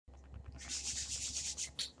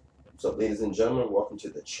So, ladies and gentlemen, welcome to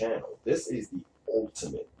the channel. This is the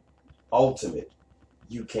ultimate,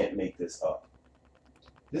 you can't make this up.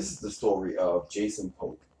 This is the story of Jason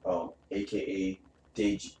Polk, aka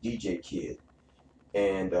DJ Kid.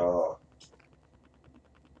 And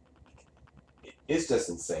it's just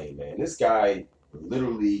insane, man. This guy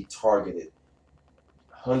literally targeted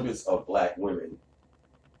hundreds of black women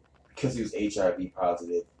because he was HIV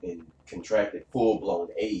positive and contracted full-blown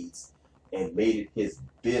AIDS, and made it his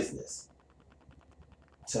business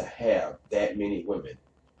to have that many women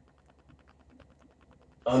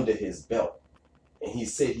under his belt. And he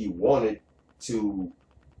said he wanted to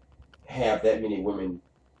have that many women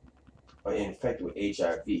infected with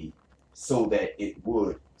HIV so that it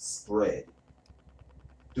would spread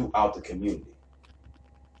throughout the community.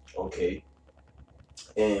 Okay?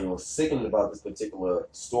 And what's sickening about this particular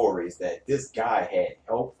story is that this guy had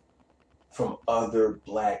help from other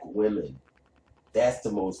black women. That's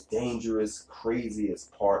the most dangerous,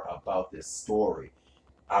 craziest part about this story.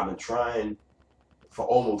 I've been trying for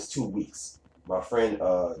almost 2 weeks. My friend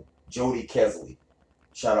Jody Kesley,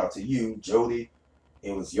 shout out to you, Jody.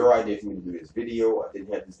 It was your idea for me to do this video. I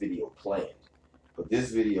didn't have this video planned, but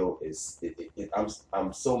this video is.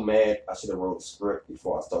 I'm so mad. I should have wrote a script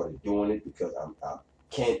before I started doing it, because I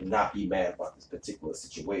can't not be mad about this particular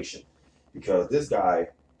situation, because this guy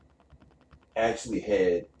actually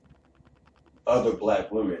had other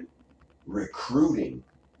black women recruiting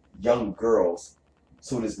young girls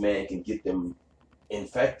so this man can get them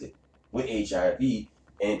infected with HIV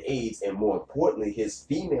and AIDS, and more importantly, his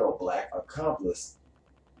female black accomplice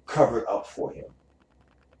covered up for him.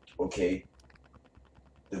 Okay,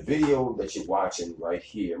 the video that you're watching right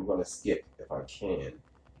here, I'm going to skip if I can,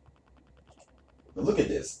 but look at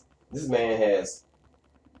this. This man has,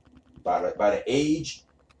 by the age,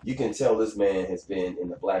 you can tell this man has been in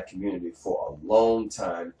the black community for a long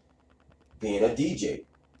time, being a DJ.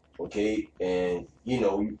 Okay, and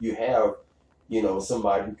you have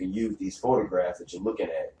somebody who can use these photographs that you're looking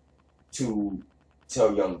at to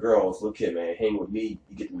tell young girls, look here, man, hang with me,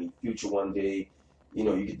 you get to meet Future one day, you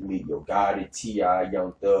get to meet Yo Gotti, T.I.,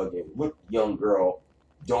 Young Thug. And what young girl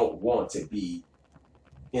don't want to be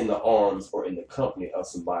in the arms or in the company of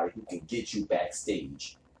somebody who can get you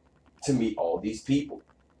backstage to meet all these people?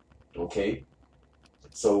 Okay,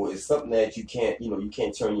 so it's something that you can't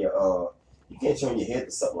turn your head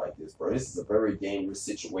to something like this, bro. This is a very dangerous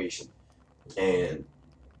situation, and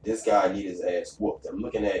this guy needs his ass whooped. I'm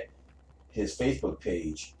looking at his Facebook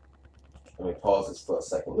page. Let me pause this for a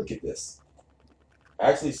second. Look at this.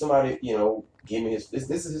 Actually, somebody gave me this is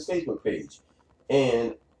his Facebook page,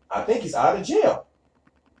 and I think he's out of jail.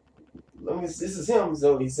 This is him.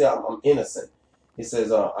 So he said, I'm innocent. He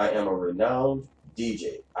says, I am a renowned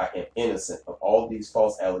DJ. I am innocent of all these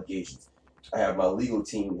false allegations. I have my legal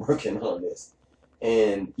team working on this.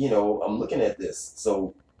 And, I'm looking at this.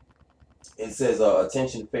 So it says,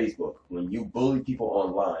 attention Facebook. When you bully people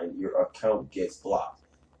online, your account gets blocked.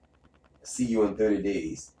 See you in 30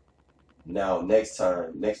 days. Now, next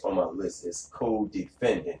on my list is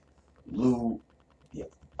co-defendant Lou. Yeah,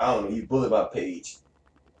 I don't know. You bullied my page,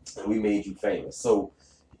 and we made you famous. So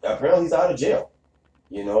apparently he's out of jail.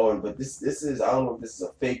 But this is, I don't know if this is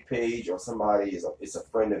a fake page or somebody it's a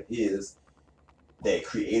friend of his that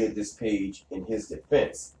created this page in his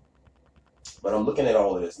defense. But I'm looking at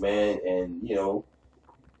all of this, man, and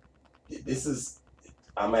this is,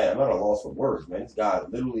 I'm at a loss for words, man. This guy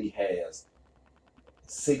literally has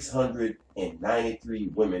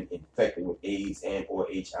 693 women infected with AIDS and or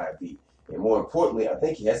HIV, and more importantly, I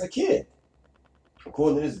think he has a kid.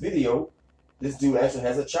 According to this video, this dude actually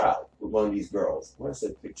has a child with one of these girls. Where's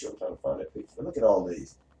that picture? I'm trying to find that picture. But look at all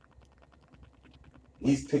these.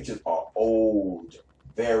 These pictures are old.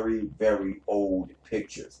 Very, very old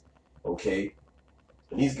pictures. Okay?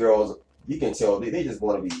 And these girls, you can tell, they just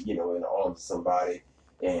want to be, in the arms of somebody.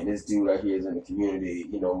 And this dude right here is in the community,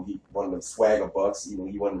 he one of them swagger bucks, he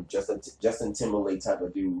one of them Justin Timberlake type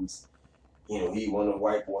of dudes. He one of them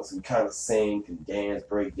white boys who kind of sing, can dance,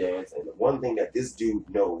 break dance. And the one thing that this dude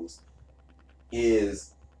knows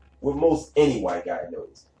is what most any white guy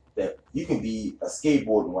knows, that you can be a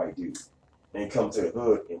skateboarding white dude and come to the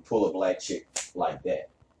hood and pull a black chick like that.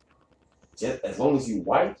 Just as long as you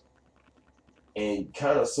white and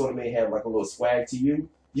kind of sort of may have like a little swag to you,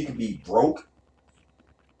 you could be broke,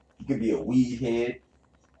 you could be a weed head,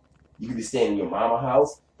 you could be staying in your mama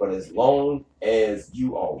house, but as long as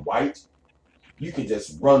you are white, you can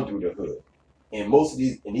just run through the hood. And most of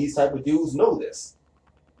these type of dudes know this.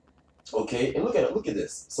 Okay, and look at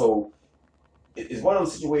this. So it's one of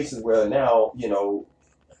those situations where now,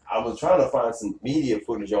 I was trying to find some media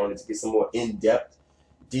footage on it to get some more in-depth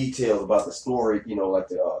details about the story, you know, like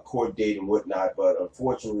the court date and whatnot. But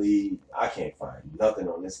unfortunately, I can't find nothing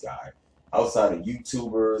on this guy outside of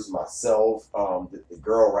YouTubers, myself, the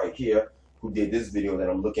girl right here who did this video that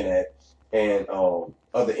I'm looking at, and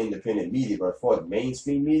other independent media. But for the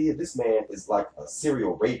mainstream media, this man is like a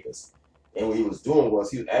serial rapist. And what he was doing was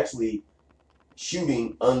he was actually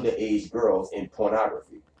shooting underage girls in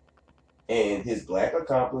pornography. And his black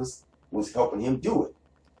accomplice was helping him do it.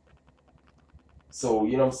 So,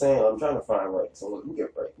 you know what I'm saying? I'm trying to find right. So let me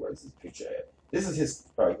get right. Where's this picture at? This is his,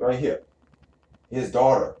 right here. His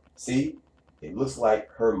daughter. See? It looks like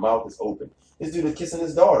her mouth is open. This dude is kissing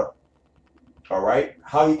his daughter. All right?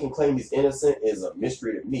 How he can claim he's innocent is a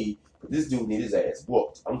mystery to me. But this dude needs his ass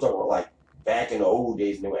whooped. I'm talking about like back in the old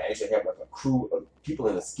days when they would actually have like a crew of people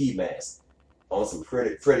in a ski mask on some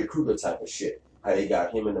Freddy Krueger type of shit. How they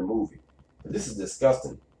got him in the movie. But this is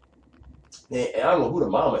disgusting. And I don't know who the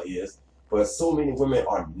mama is, but so many women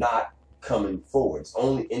are not coming forward. It's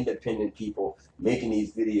only independent people making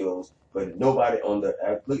these videos, but nobody on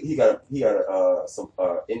the look. He got some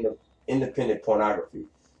independent pornography.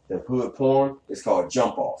 The hood porn is called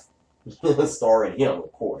Jump Off, starring him,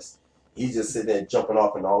 of course. He's just sitting there jumping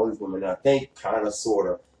off on all these women. And I think, kind of, sort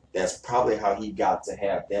of, that's probably how he got to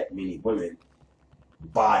have that many women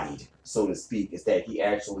bodied, so to speak. Is that he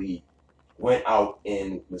actually went out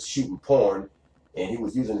and was shooting porn, and he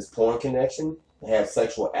was using his porn connection to have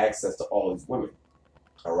sexual access to all these women.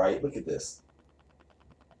 All right, look at this.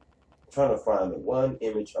 I'm trying to find the one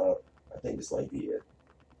image of, I think this might be it.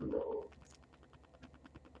 No.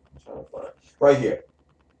 I'm trying to find right here.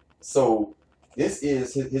 So this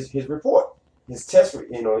is his report, his test,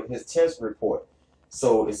 his test report.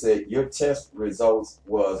 So it said your test results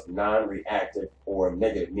was non-reactive or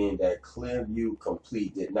negative, meaning that Clearview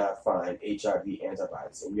Complete did not find HIV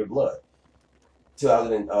antibodies in your blood.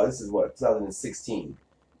 This is what, 2016.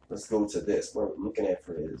 Let's go to this. What I'm looking at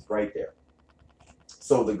for is right there.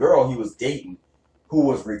 So the girl he was dating, who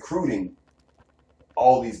was recruiting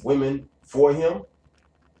all these women for him,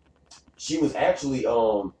 she was actually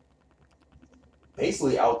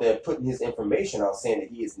basically out there putting his information out, saying that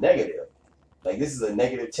he is negative. Like, this is a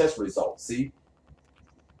negative test result, see?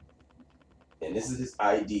 And this is his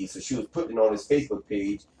ID. So she was putting it on his Facebook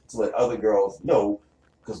page to let other girls know,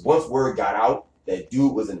 because once word got out that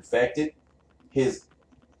dude was infected, his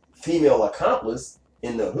female accomplice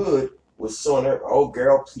in the hood was showing her, oh,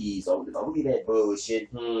 girl, please, don't believe that bullshit.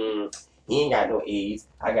 He ain't got no AIDS.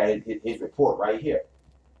 I got his report right here.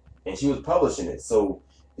 And she was publishing it. So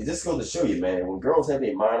it just goes to show you, man, when girls have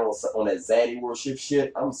their mind on that zaddy worship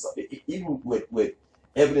shit, I'm sorry, even with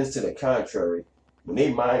evidence to the contrary, when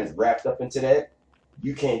their mind is wrapped up into that,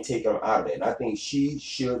 you can't take them out of it. And I think she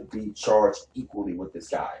should be charged equally with this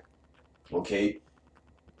guy. Okay?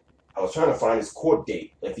 I was trying to find his court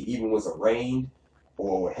date, if he even was arraigned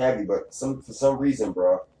or what have you, but for some reason,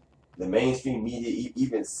 bro, the mainstream media,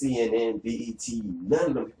 even CNN, BET, none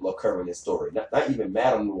of them people are covering this story. Not even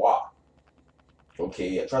Madame Noir.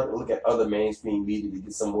 Okay, I tried to look at other mainstream media to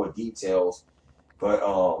get some more details, but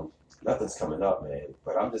nothing's coming up, man.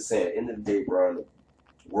 But I'm just saying, at the end of the day, bro, in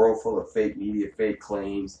a world full of fake media, fake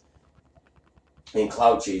claims, and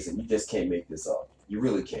clout chasing, you just can't make this up. You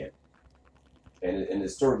really can't. And the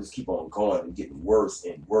story just keep on going and getting worse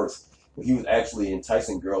and worse. But he was actually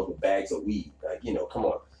enticing girls with bags of weed. Like, you know, come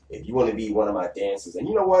on. If you want to be one of my dancers. And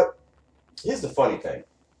you know what? Here's the funny thing.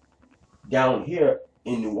 Down here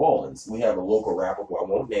in New Orleans, we have a local rapper who I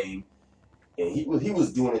won't name. And he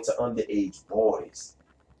was doing it to underage boys.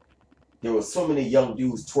 There were so many young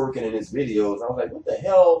dudes twerking in his videos. I was like, what the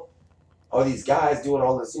hell are these guys doing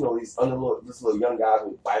all this, you know, these little young guys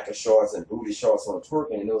with biker shorts and booty shorts on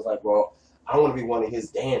twerking. And it was like, well, I want to be one of his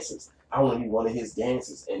dancers. I want to be one of his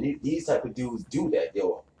dancers. And these type of dudes do that.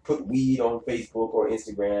 They'll put weed on Facebook or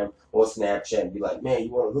Instagram or Snapchat and be like, man, you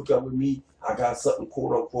want to hook up with me? I got something,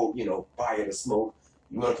 quote unquote, you know, fire to smoke.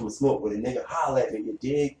 You want to come smoke with a nigga? Holla at me, you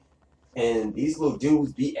dig? And these little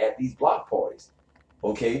dudes be at these block parties.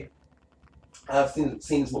 Okay? I've seen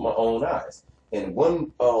this with my own eyes. And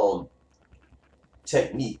one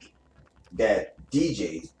technique that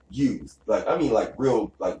DJs use, like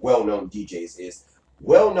real well-known DJs, is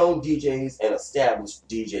well-known DJs and established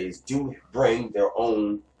DJs do bring their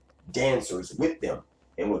own dancers with them.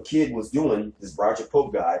 And what Kid was doing, this Roger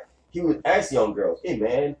Pope guy, he would ask young girls, hey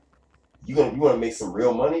man, you want to make some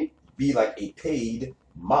real money? Be like a paid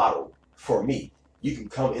model for me. You can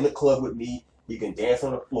come in the club with me, you can dance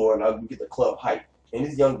on the floor, and I'll get the club hype. And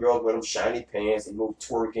these young girls wear them shiny pants and go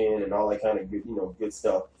twerking and all that kind of good, you know, good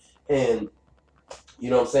stuff. And you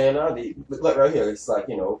know what I'm saying? Now, look right here. It's like,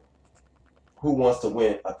 you know, who wants to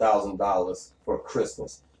win $1,000 for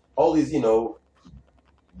Christmas? All these,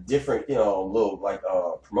 different, little like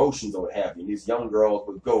promotions or what have you. These young girls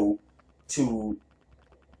would go to,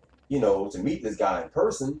 to meet this guy in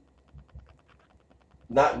person,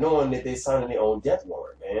 not knowing that they're signing their own death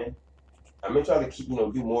warrant, man. I'm gonna try to keep,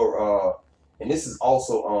 do more. And this is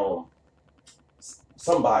also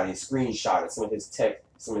somebody screenshotted some of his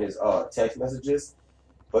text messages.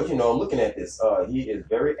 But I'm looking at this. He is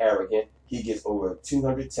very arrogant. He gets over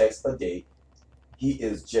 200 texts a day. He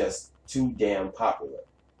is just too damn popular.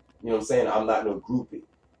 You know what I'm saying? I'm not no groupie.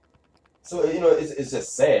 So it's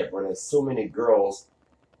just sad, bro. There's so many girls.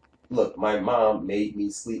 Look, my mom made me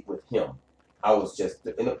sleep with him. I was just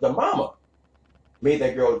the mama made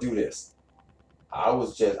that girl do this. I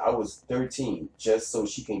was 13 just so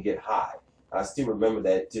she can get high. I still remember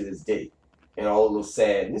that to this day. And all of those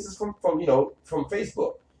sad. And this is from from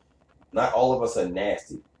Facebook. Not all of us are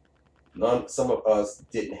nasty. Some of us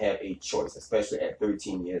didn't have a choice, especially at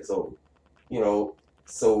 13 years old.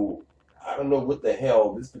 So I don't know what the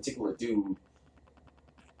hell this particular dude.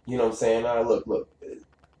 You know what I'm saying? Look.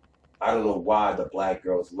 I don't know why the black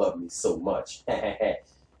girls love me so much.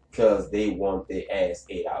 Because they want their ass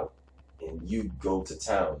ate out. And you go to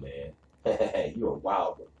town, man. You're a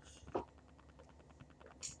wild one.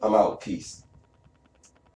 I'm out. Peace.